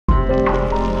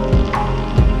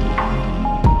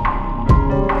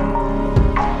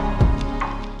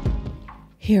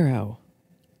Hero,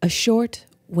 a short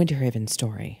Winter Haven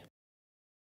story.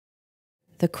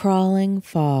 The crawling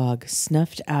fog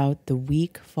snuffed out the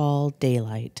weak fall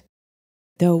daylight.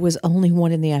 Though it was only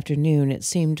 1 in the afternoon, it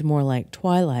seemed more like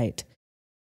twilight.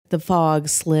 The fog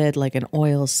slid like an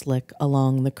oil slick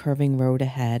along the curving road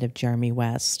ahead of Jeremy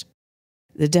West.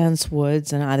 The dense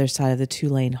woods on either side of the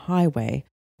 2-lane highway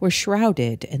were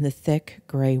shrouded in the thick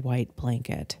gray-white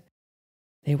blanket.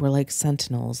 They were like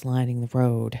sentinels lining the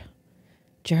road.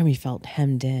 Jeremy felt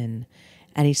hemmed in,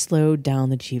 and he slowed down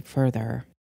the Jeep further.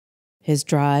 His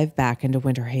drive back into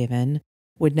Winter Haven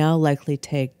would now likely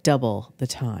take double the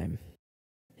time.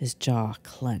 His jaw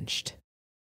clenched.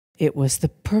 It was the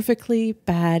perfectly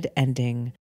bad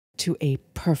ending to a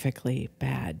perfectly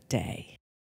bad day.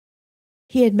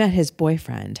 He had met his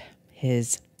boyfriend,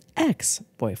 his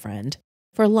ex-boyfriend,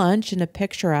 for lunch in a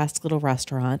picturesque little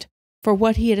restaurant for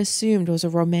what he had assumed was a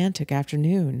romantic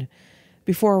afternoon.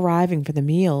 Before arriving for the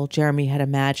meal, Jeremy had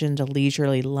imagined a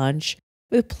leisurely lunch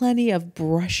with plenty of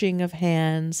brushing of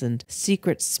hands and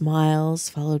secret smiles,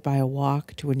 followed by a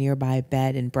walk to a nearby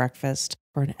bed and breakfast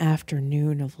for an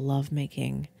afternoon of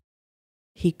lovemaking.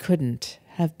 He couldn't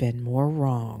have been more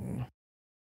wrong.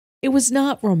 It was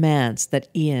not romance that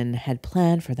Ian had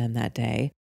planned for them that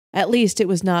day. At least it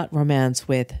was not romance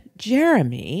with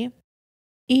Jeremy.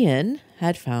 Ian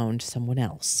had found someone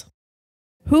else.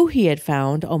 Who he had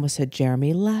found almost had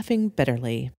Jeremy laughing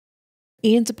bitterly.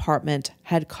 Ian's apartment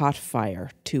had caught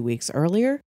fire 2 weeks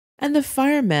earlier, and the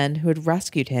fireman who had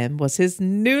rescued him was his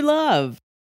new love.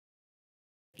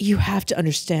 You have to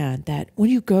understand that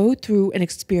when you go through an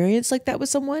experience like that with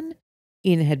someone,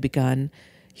 Ian had begun,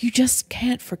 you just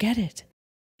can't forget it.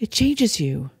 It changes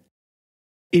you.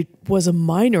 It was a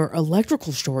minor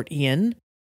electrical short, Ian.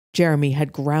 Jeremy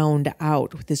had ground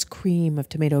out with his cream of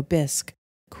tomato bisque,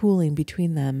 cooling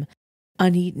between them,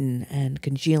 uneaten and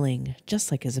congealing,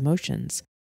 just like his emotions.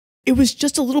 It was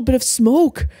just a little bit of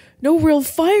smoke, no real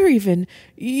fire even.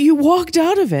 You walked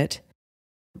out of it.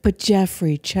 But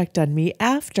Jeffrey checked on me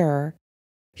after.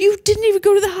 You didn't even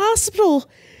go to the hospital.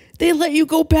 They let you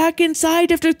go back inside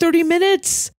after 30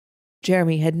 minutes.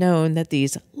 Jeremy had known that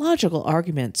these logical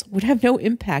arguments would have no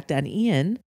impact on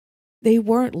Ian. They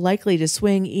weren't likely to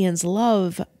swing Ian's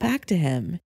love back to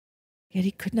him. Yet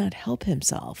he could not help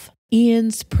himself.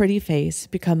 Ian's pretty face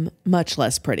became much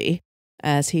less pretty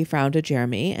as he frowned at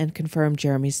Jeremy and confirmed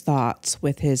Jeremy's thoughts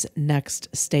with his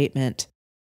next statement.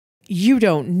 You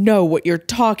don't know what you're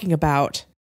talking about.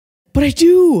 But I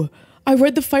do. I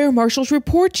read the fire marshal's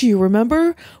report to you,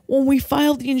 remember? When we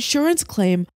filed the insurance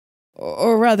claim.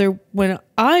 Or rather, when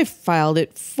I filed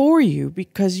it for you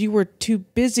because you were too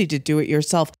busy to do it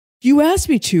yourself. You asked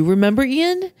me to, remember,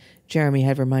 Ian? Jeremy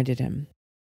had reminded him.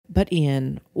 But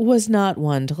Ian was not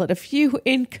one to let a few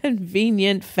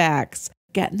inconvenient facts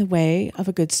get in the way of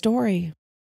a good story.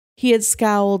 He had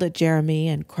scowled at Jeremy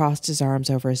and crossed his arms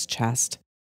over his chest.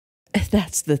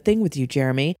 That's the thing with you,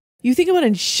 Jeremy. You think about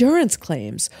insurance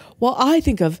claims, while I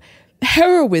think of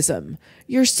heroism.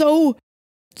 You're so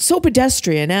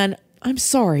pedestrian and, I'm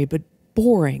sorry, but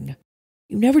boring.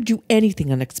 You never do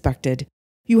anything unexpected.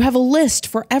 You have a list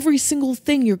for every single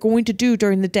thing you're going to do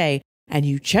during the day, and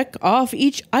you check off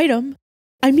each item.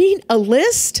 I mean, a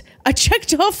list? A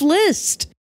checked off list.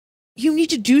 You need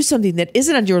to do something that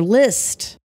isn't on your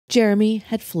list. Jeremy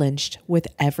had flinched with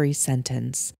every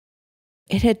sentence.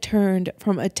 It had turned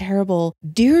from a terrible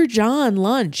Dear John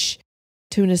lunch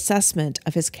to an assessment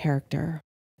of his character.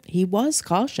 He was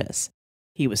cautious.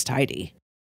 He was tidy.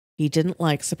 He didn't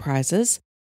like surprises.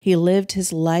 He lived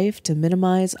his life to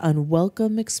minimize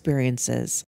unwelcome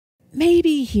experiences.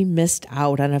 Maybe he missed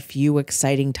out on a few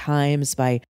exciting times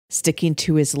by sticking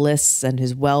to his lists and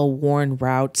his well-worn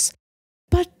routes.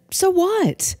 But so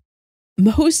what?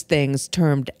 Most things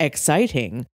termed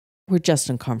exciting were just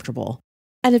uncomfortable.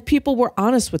 And if people were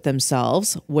honest with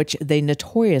themselves, which they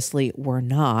notoriously were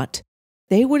not,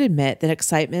 they would admit that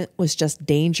excitement was just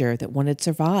danger that one had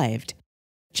survived.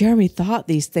 Jeremy thought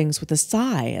these things with a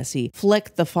sigh as he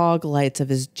flicked the fog lights of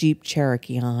his Jeep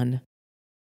Cherokee on.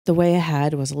 The way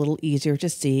ahead was a little easier to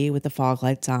see with the fog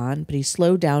lights on, but he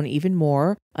slowed down even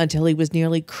more until he was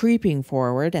nearly creeping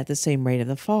forward at the same rate of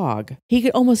the fog. He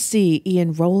could almost see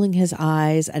Ian rolling his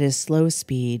eyes at his slow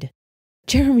speed.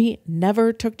 Jeremy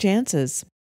never took chances.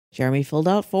 Jeremy filled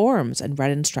out forms and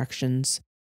read instructions.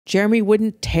 Jeremy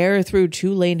wouldn't tear through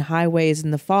 2-lane highways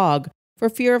in the fog for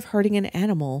fear of hurting an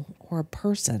animal or a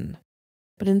person.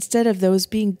 But instead of those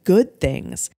being good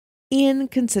things, Ian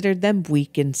considered them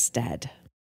weak instead.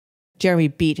 Jeremy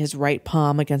beat his right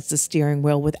palm against the steering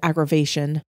wheel with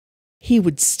aggravation. He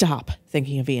would stop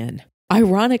thinking of Ian.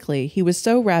 Ironically, he was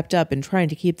so wrapped up in trying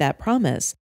to keep that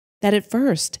promise that at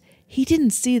first he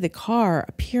didn't see the car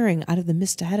appearing out of the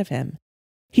mist ahead of him.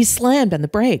 He slammed on the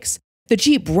brakes. The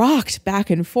Jeep rocked back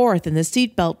and forth, and the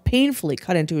seatbelt painfully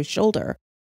cut into his shoulder.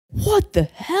 What the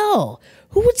hell?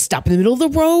 Who would stop in the middle of the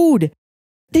road?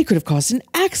 They could have caused an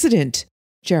accident,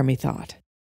 Jeremy thought.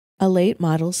 A late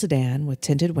model sedan with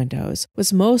tinted windows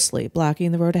was mostly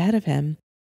blocking the road ahead of him.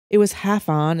 It was half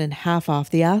on and half off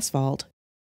the asphalt.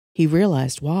 He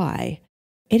realized why.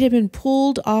 It had been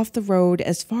pulled off the road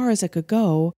as far as it could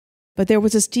go, but there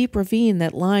was a steep ravine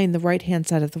that lined the right-hand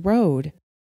side of the road.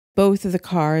 Both of the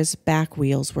car's back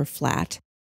wheels were flat.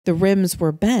 The rims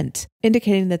were bent,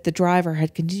 indicating that the driver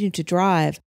had continued to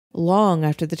drive long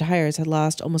after the tires had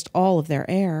lost almost all of their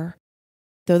air.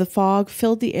 Though the fog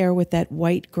filled the air with that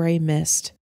white-gray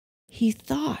mist, he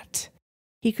thought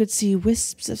he could see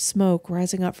wisps of smoke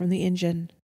rising up from the engine.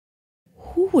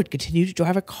 Who would continue to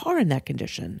drive a car in that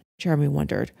condition? Jeremy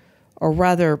wondered, or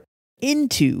rather,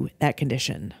 into that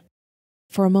condition.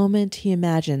 For a moment, he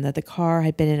imagined that the car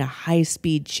had been in a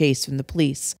high-speed chase from the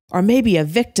police, or maybe a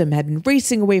victim had been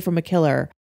racing away from a killer.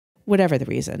 Whatever the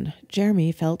reason,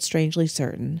 Jeremy felt strangely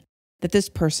certain that this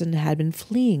person had been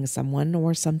fleeing someone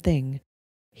or something.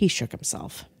 He shook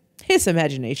himself. His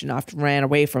imagination often ran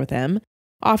away from him,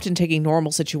 often taking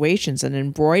normal situations and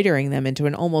embroidering them into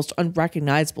an almost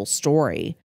unrecognizable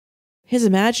story. His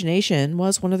imagination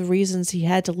was one of the reasons he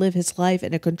had to live his life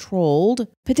in a controlled,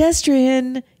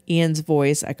 pedestrian, Ian's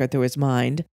voice echoed through his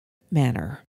mind,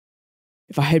 manner.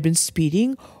 If I had been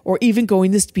speeding or even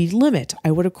going the speed limit,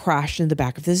 I would have crashed in the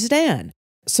back of the sedan.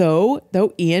 So,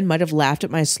 though Ian might have laughed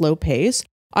at my slow pace,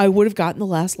 I would have gotten the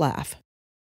last laugh.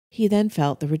 He then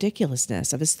felt the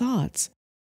ridiculousness of his thoughts.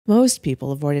 Most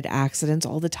people avoided accidents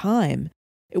all the time.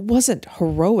 It wasn't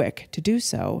heroic to do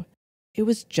so. It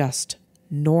was just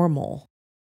normal.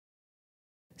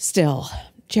 Still,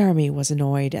 Jeremy was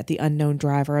annoyed at the unknown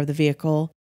driver of the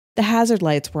vehicle. The hazard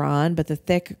lights were on, but the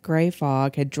thick gray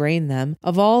fog had drained them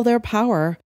of all their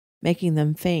power, making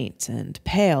them faint and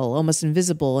pale, almost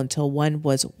invisible until one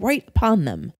was right upon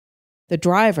them. The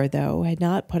driver, though, had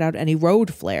not put out any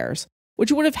road flares,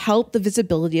 which would have helped the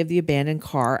visibility of the abandoned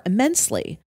car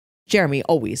immensely. Jeremy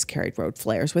always carried road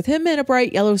flares with him and a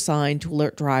bright yellow sign to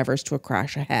alert drivers to a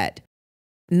crash ahead.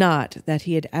 Not that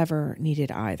he had ever needed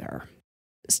either.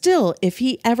 Still, if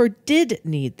he ever did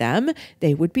need them,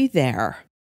 they would be there.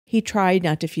 He tried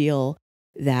not to feel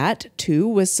that, too,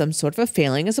 was some sort of a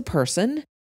failing as a person.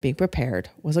 Being prepared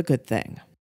was a good thing.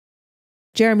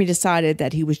 Jeremy decided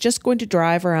that he was just going to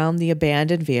drive around the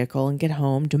abandoned vehicle and get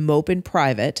home to mope in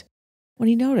private when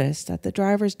he noticed that the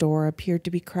driver's door appeared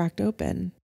to be cracked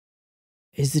open.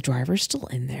 Is the driver still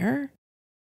in there?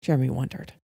 Jeremy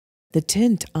wondered. The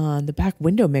tint on the back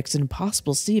window makes it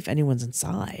impossible to see if anyone's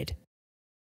inside.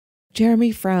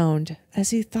 Jeremy frowned as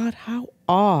he thought how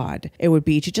odd it would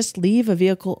be to just leave a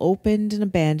vehicle opened and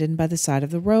abandoned by the side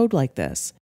of the road like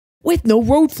this, with no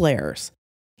road flares.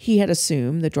 He had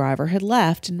assumed the driver had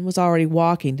left and was already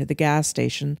walking to the gas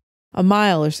station, a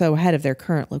mile or so ahead of their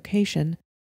current location.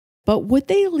 But would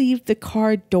they leave the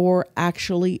car door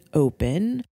actually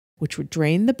open, which would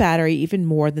drain the battery even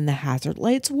more than the hazard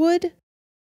lights would?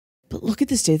 But look at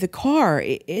the state of the car.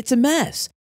 It's a mess.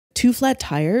 2 flat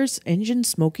tires, engine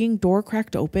smoking, door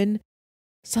cracked open.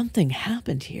 Something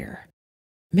happened here.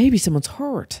 Maybe someone's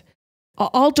hurt.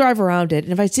 I'll drive around it,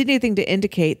 and if I see anything to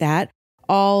indicate that,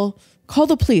 I'll call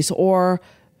the police, or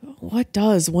what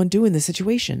does one do in this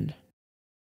situation?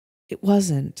 It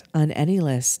wasn't on any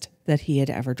list that he had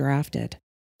ever drafted.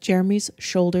 Jeremy's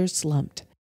shoulders slumped.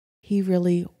 He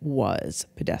really was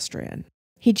pedestrian.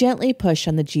 He gently pushed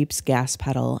on the Jeep's gas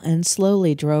pedal and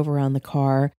slowly drove around the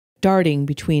car, darting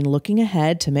between looking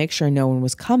ahead to make sure no one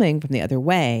was coming from the other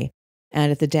way,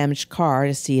 and at the damaged car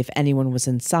to see if anyone was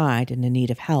inside and in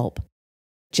need of help.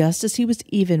 Just as he was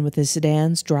even with the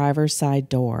sedan's driver's side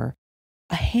door,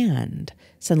 a hand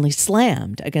suddenly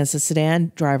slammed against the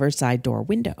sedan driver's side door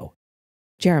window.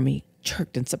 Jeremy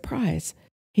jerked in surprise.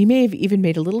 He may have even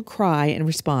made a little cry in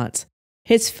response.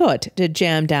 His foot did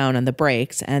jam down on the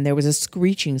brakes, and there was a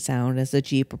screeching sound as the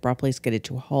Jeep abruptly skidded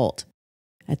to a halt.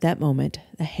 At that moment,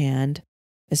 the hand,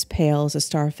 as pale as a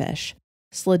starfish,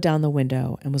 slid down the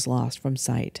window and was lost from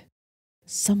sight.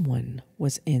 Someone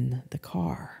was in the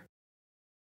car.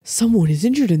 Someone is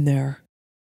injured in there.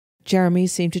 Jeremy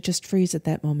seemed to just freeze at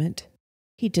that moment.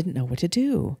 He didn't know what to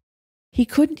do. He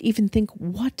couldn't even think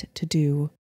what to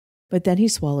do. But then he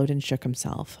swallowed and shook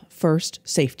himself. First,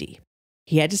 safety.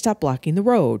 He had to stop blocking the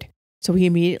road, so he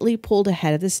immediately pulled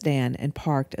ahead of the sedan and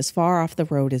parked as far off the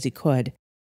road as he could.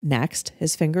 Next,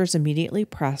 his fingers immediately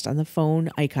pressed on the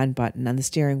phone icon button on the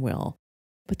steering wheel,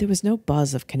 but there was no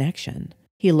buzz of connection.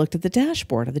 He looked at the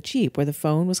dashboard of the Jeep where the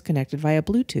phone was connected via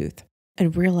Bluetooth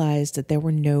and realized that there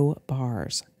were no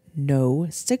bars, no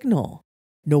signal,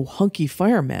 no hunky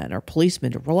fireman or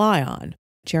policeman to rely on.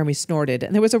 Jeremy snorted,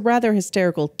 and there was a rather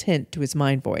hysterical tint to his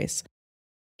mind voice.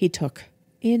 He took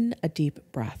in a deep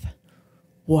breath.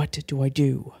 What do I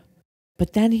do?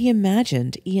 But then he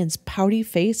imagined Ian's pouty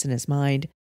face in his mind.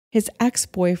 His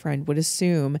ex-boyfriend would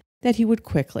assume that he would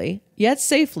quickly, yet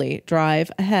safely,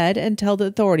 drive ahead and tell the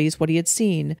authorities what he had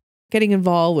seen. Getting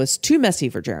involved was too messy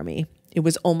for Jeremy. It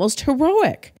was almost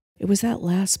heroic. It was that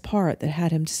last part that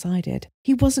had him decided.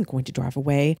 He wasn't going to drive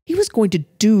away. He was going to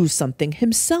do something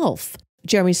himself.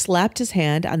 Jeremy slapped his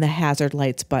hand on the hazard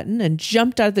lights button and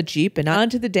jumped out of the Jeep and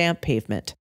onto the damp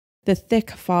pavement. The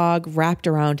thick fog wrapped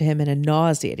around him in a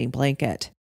nauseating blanket.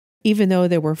 Even though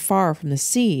they were far from the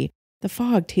sea, the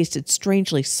fog tasted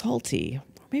strangely salty,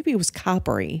 or maybe it was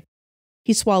coppery.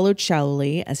 He swallowed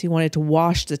shallowly as he wanted to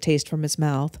wash the taste from his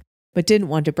mouth, but didn't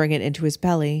want to bring it into his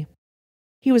belly.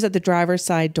 He was at the driver's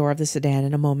side door of the sedan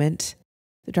in a moment.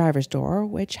 The driver's door,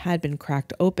 which had been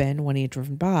cracked open when he had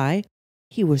driven by,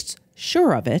 he was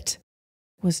sure of it,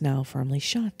 was now firmly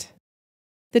shut.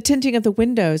 The tinting of the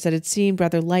windows that had seemed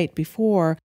rather light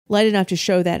before, light enough to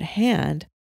show that hand,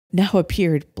 now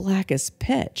appeared black as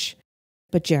pitch.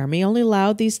 But Jeremy only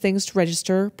allowed these things to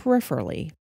register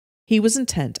peripherally. He was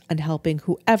intent on helping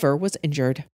whoever was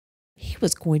injured. He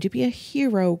was going to be a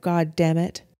hero,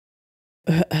 goddammit.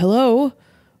 Hello?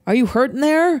 Are you hurt in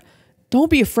there? Don't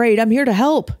be afraid, I'm here to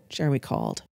help, Jeremy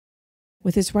called.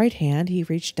 With his right hand, he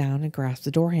reached down and grasped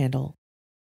the door handle.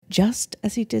 Just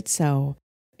as he did so,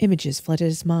 images flooded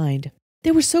his mind.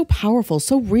 They were so powerful,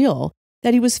 so real,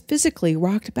 that he was physically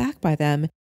rocked back by them,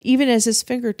 even as his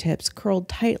fingertips curled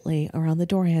tightly around the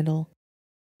door handle.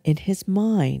 In his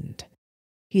mind,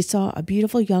 he saw a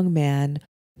beautiful young man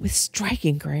with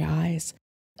striking gray eyes,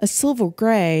 a silver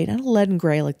gray, not a leaden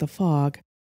gray like the fog,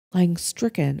 lying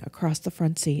stricken across the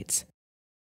front seats.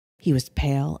 He was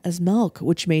pale as milk,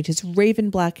 which made his raven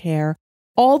black hair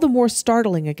all the more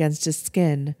startling against his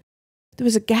skin. There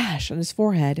was a gash on his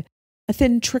forehead, a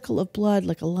thin trickle of blood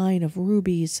like a line of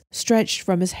rubies stretched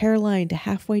from his hairline to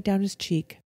halfway down his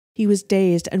cheek. He was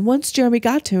dazed, and once Jeremy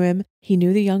got to him, he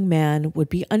knew the young man would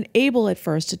be unable at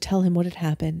first to tell him what had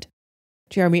happened.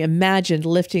 Jeremy imagined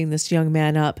lifting this young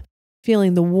man up,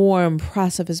 feeling the warm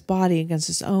press of his body against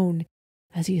his own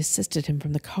as he assisted him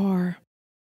from the car.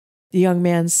 The young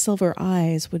man's silver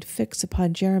eyes would fix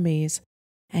upon Jeremy's,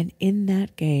 and in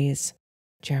that gaze,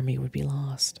 Jeremy would be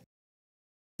lost.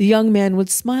 The young man would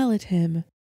smile at him,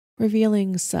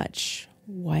 revealing such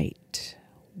white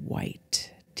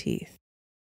teeth.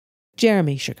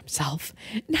 Jeremy shook himself.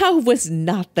 Now was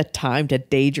not the time to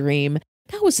daydream.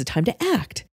 Now was the time to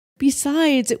act.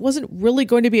 Besides, it wasn't really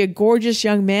going to be a gorgeous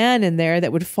young man in there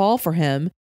that would fall for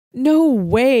him. No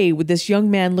way would this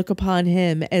young man look upon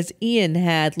him as Ian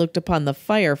had looked upon the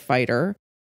firefighter.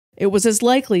 It was as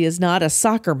likely as not a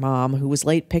soccer mom who was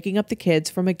late picking up the kids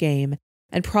from a game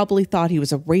and probably thought he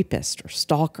was a rapist or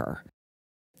stalker.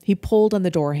 He pulled on the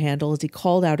door handle as he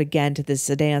called out again to the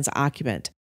sedan's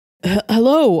occupant.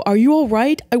 Hello, are you all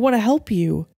right? I want to help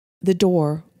you. The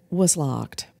door was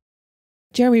locked.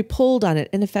 Jeremy pulled on it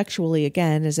ineffectually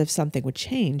again as if something would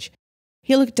change.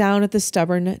 He looked down at the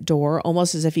stubborn door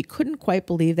almost as if he couldn't quite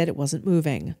believe that it wasn't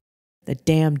moving. The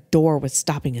damned door was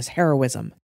stopping his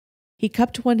heroism. He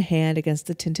cupped one hand against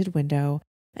the tinted window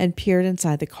and peered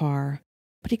inside the car,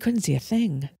 but he couldn't see a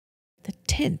thing. The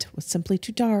tint was simply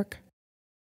too dark.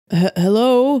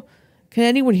 Hello? Can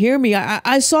anyone hear me?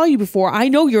 I saw you before. I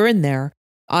know you're in there.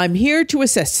 I'm here to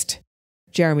assist,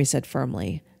 Jeremy said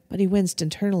firmly, but he winced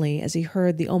internally as he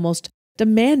heard the almost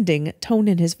demanding tone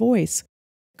in his voice.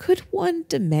 Could one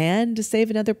demand to save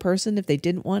another person if they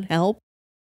didn't want help?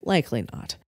 Likely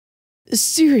not.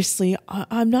 Seriously,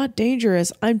 I'm not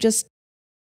dangerous. I'm just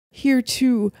here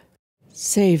to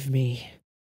save me.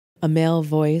 A male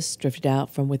voice drifted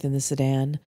out from within the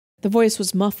sedan. The voice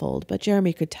was muffled, but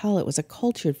Jeremy could tell it was a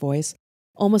cultured voice,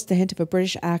 almost a hint of a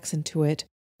British accent to it,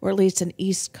 or at least an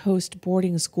East Coast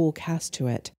boarding school cast to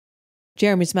it.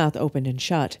 Jeremy's mouth opened and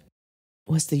shut.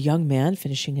 Was the young man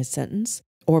finishing his sentence,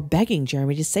 or begging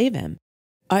Jeremy to save him?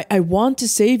 I want to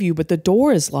save you, but the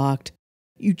door is locked.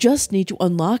 You just need to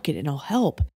unlock it and I'll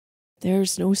help.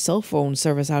 There's no cell phone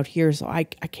service out here, so I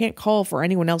can't call for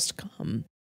anyone else to come.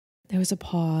 There was a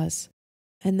pause,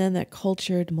 and then that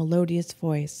cultured, melodious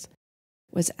voice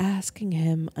was asking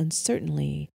him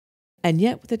uncertainly, and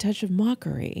yet with a touch of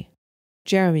mockery.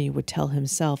 Jeremy would tell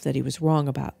himself that he was wrong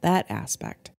about that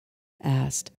aspect.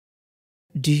 Asked,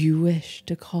 do you wish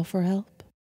to call for help?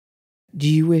 Do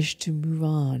you wish to move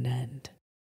on and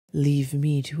leave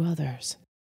me to others?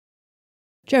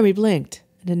 Jeremy blinked,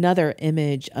 and another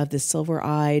image of the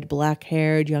silver-eyed,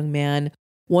 black-haired young man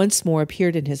once more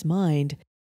appeared in his mind.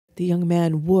 The young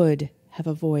man would have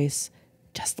a voice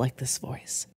just like this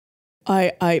voice.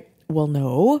 Well,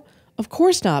 no, of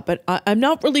course not, but I'm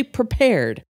not really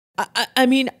prepared.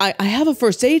 I have a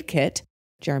first aid kit,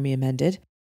 Jeremy amended.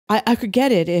 I could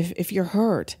get it if you're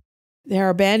hurt. There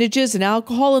are bandages and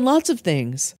alcohol and lots of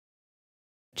things.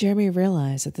 Jeremy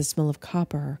realized that the smell of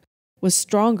copper was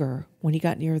stronger when he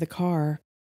got near the car.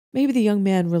 Maybe the young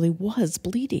man really was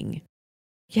bleeding.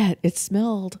 Yet it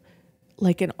smelled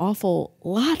like an awful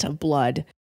lot of blood,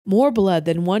 more blood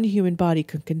than one human body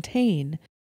could contain.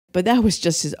 But that was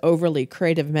just his overly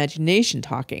creative imagination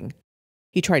talking.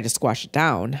 He tried to squash it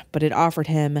down, but it offered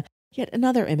him yet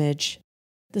another image.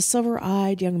 The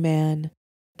silver-eyed young man,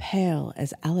 pale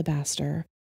as alabaster,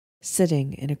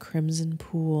 sitting in a crimson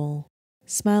pool,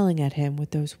 smiling at him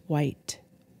with those white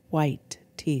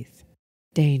teeth.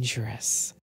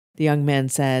 Dangerous, the young man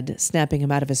said, snapping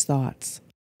him out of his thoughts.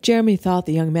 Jeremy thought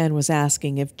the young man was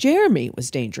asking if Jeremy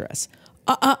was dangerous.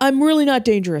 I'm really not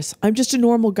dangerous. I'm just a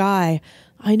normal guy.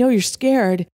 I know you're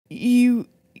scared. You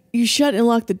shut and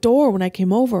locked the door when I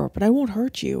came over, but I won't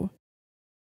hurt you.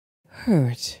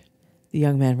 Hurt, the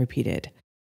young man repeated.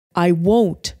 I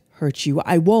won't hurt you.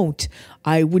 I won't.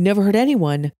 I would never hurt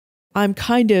anyone. I'm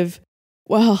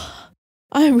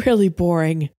I'm really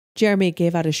boring. Jeremy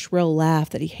gave out a shrill laugh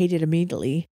that he hated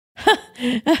immediately.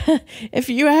 If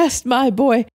you asked my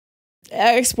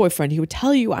ex-boyfriend, he would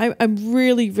tell you I'm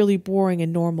really, really boring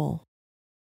and normal.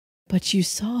 But you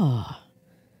saw.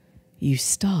 You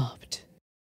stopped.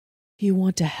 You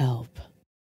want to help.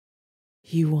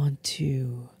 You want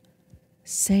to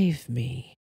save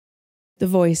me. The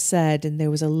voice said, and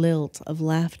there was a lilt of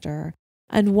laughter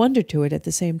and wonder to it at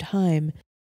the same time.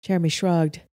 Jeremy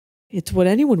shrugged. It's what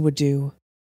anyone would do.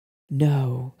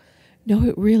 No,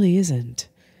 it really isn't.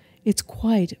 It's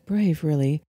quite brave,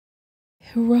 really.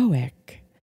 Heroic,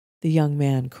 the young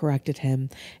man corrected him.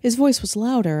 His voice was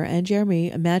louder, and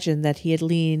Jeremy imagined that he had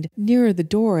leaned nearer the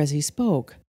door as he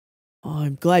spoke.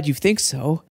 I'm glad you think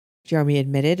so, Jeremy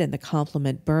admitted, and the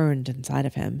compliment burned inside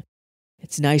of him.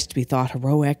 It's nice to be thought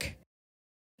heroic.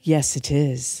 Yes, it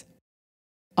is.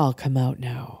 I'll come out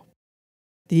now,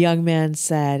 the young man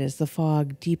said as the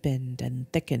fog deepened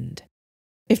and thickened.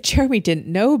 If Jeremy didn't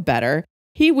know better,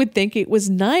 he would think it was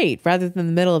night rather than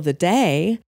the middle of the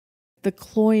day. The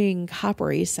cloying,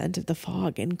 coppery scent of the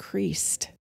fog increased.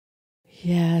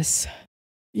 Yes,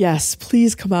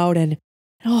 please come out and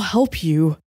I'll help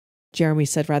you, Jeremy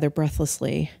said rather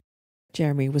breathlessly.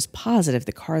 Jeremy was positive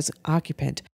the car's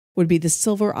occupant would be the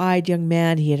silver-eyed young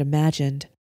man he had imagined.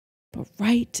 But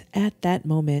right at that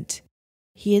moment,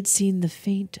 he had seen the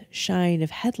faint shine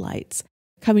of headlights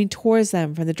coming towards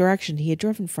them from the direction he had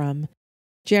driven from.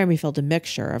 Jeremy felt a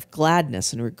mixture of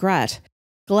gladness and regret.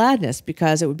 Gladness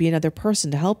because it would be another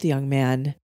person to help the young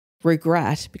man.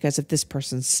 Regret because if this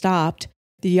person stopped,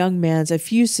 the young man's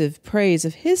effusive praise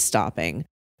of his stopping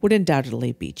would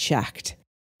undoubtedly be checked.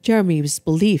 Jeremy's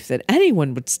belief that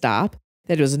anyone would stop,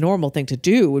 that it was a normal thing to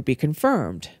do, would be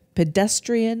confirmed.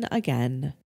 Pedestrian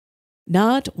again.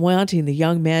 Not wanting the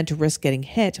young man to risk getting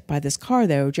hit by this car,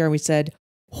 though, Jeremy said,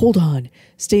 Hold on,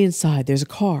 stay inside, there's a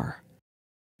car.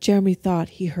 Jeremy thought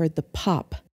he heard the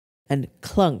pop and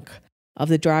clunk of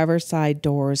the driver's side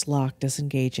doors lock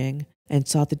disengaging and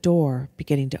saw the door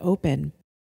beginning to open.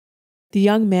 The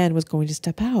young man was going to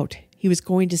step out. He was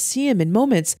going to see him in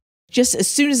moments, just as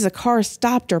soon as the car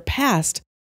stopped or passed.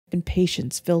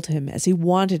 Impatience filled him as he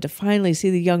wanted to finally see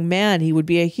the young man he would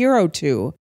be a hero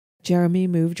to. Jeremy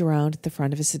moved around at the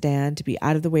front of his sedan to be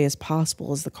out of the way as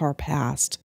possible as the car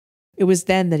passed. It was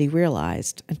then that he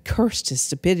realized, and cursed his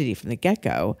stupidity from the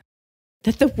get-go,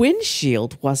 that the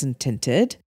windshield wasn't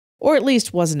tinted, or at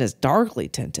least wasn't as darkly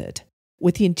tinted.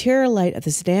 With the interior light of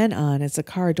the sedan on as the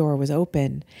car door was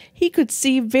open, he could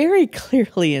see very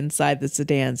clearly inside the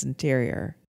sedan's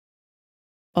interior.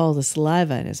 All the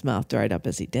saliva in his mouth dried up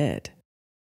as he did.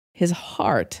 His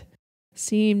heart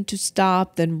seemed to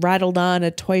stop, then rattled on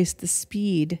at twice the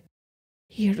speed.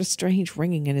 He heard a strange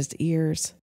ringing in his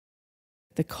ears.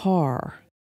 The car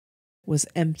was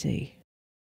empty.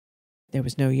 There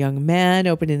was no young man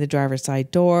opening the driver's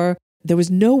side door. There was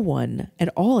no one at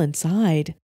all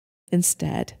inside.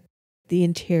 Instead, the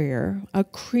interior, a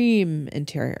cream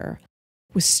interior,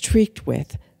 was streaked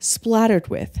with, splattered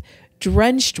with,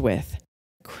 drenched with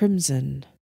crimson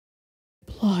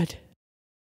blood.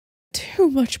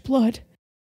 Too much blood.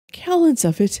 Gallons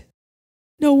of it.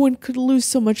 No one could lose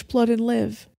so much blood and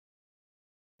live.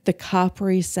 The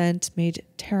coppery scent made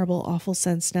terrible, awful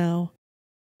sense now.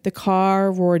 The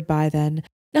car roared by then,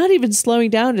 not even slowing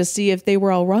down to see if they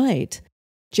were all right.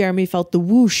 Jeremy felt the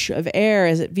whoosh of air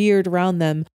as it veered around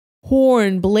them,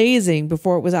 horn blazing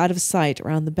before it was out of sight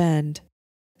around the bend.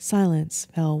 Silence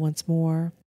fell once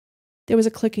more. There was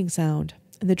a clicking sound,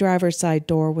 and the driver's side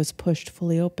door was pushed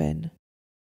fully open.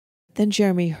 Then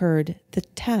Jeremy heard the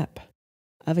tap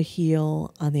of a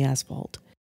heel on the asphalt.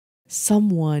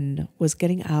 Someone was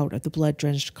getting out of the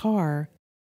blood-drenched car.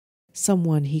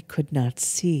 Someone he could not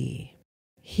see.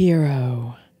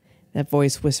 "Hero," that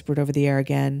voice whispered over the air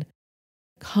again.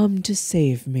 "Come to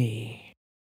save me."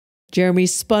 Jeremy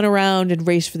spun around and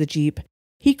raced for the Jeep.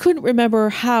 He couldn't remember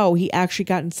how he actually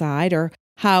got inside, or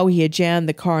how he had jammed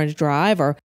the car into drive,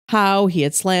 or how he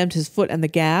had slammed his foot on the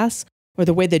gas, or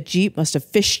the way the Jeep must have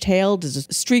fishtailed as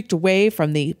it streaked away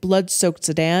from the blood-soaked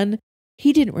sedan.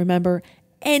 He didn't remember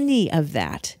any of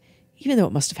that, even though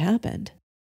it must have happened.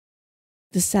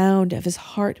 The sound of his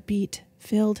heartbeat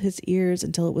filled his ears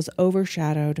until it was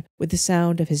overshadowed with the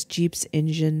sound of his Jeep's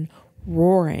engine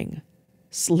roaring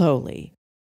slowly.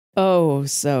 Oh,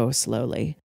 so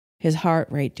slowly. His heart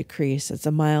rate decreased as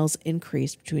the miles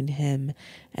increased between him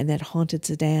and that haunted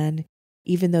sedan,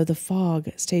 even though the fog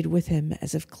stayed with him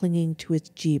as if clinging to his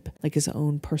Jeep like his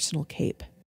own personal cape.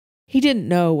 He didn't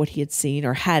know what he had seen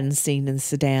or hadn't seen in the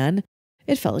sedan.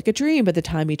 It felt like a dream by the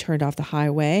time he turned off the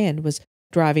highway and was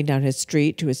driving down his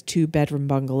street to his 2-bedroom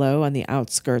bungalow on the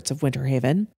outskirts of Winter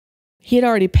Haven. He had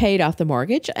already paid off the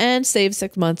mortgage and saved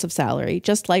 6 months of salary,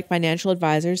 just like financial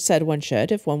advisors said one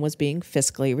should if one was being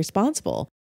fiscally responsible,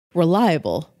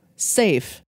 reliable,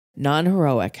 safe,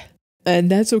 non-heroic.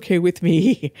 "And that's okay with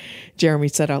me," Jeremy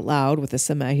said out loud with a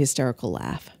semi-hysterical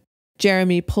laugh.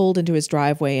 Jeremy pulled into his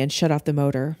driveway and shut off the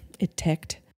motor. It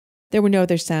ticked. There were no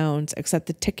other sounds except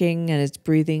the ticking and his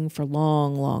breathing for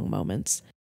long, long moments.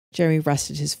 Jeremy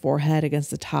rested his forehead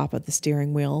against the top of the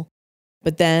steering wheel.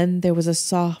 But then there was a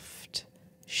soft,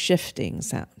 shifting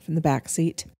sound from the back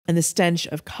seat, and the stench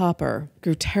of copper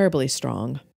grew terribly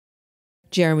strong.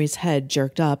 Jeremy's head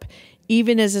jerked up,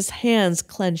 even as his hands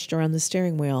clenched around the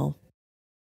steering wheel.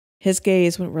 His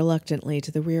gaze went reluctantly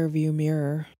to the rearview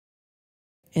mirror.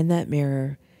 In that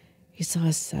mirror, he saw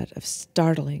a set of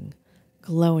startling,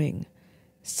 glowing,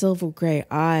 silver-gray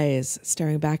eyes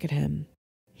staring back at him.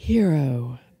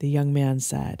 "Hero," the young man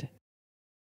said.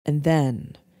 And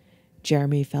then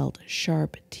Jeremy felt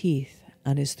sharp teeth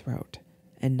on his throat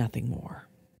and nothing more.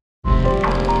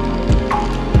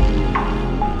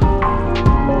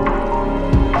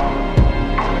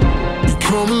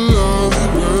 Come alive.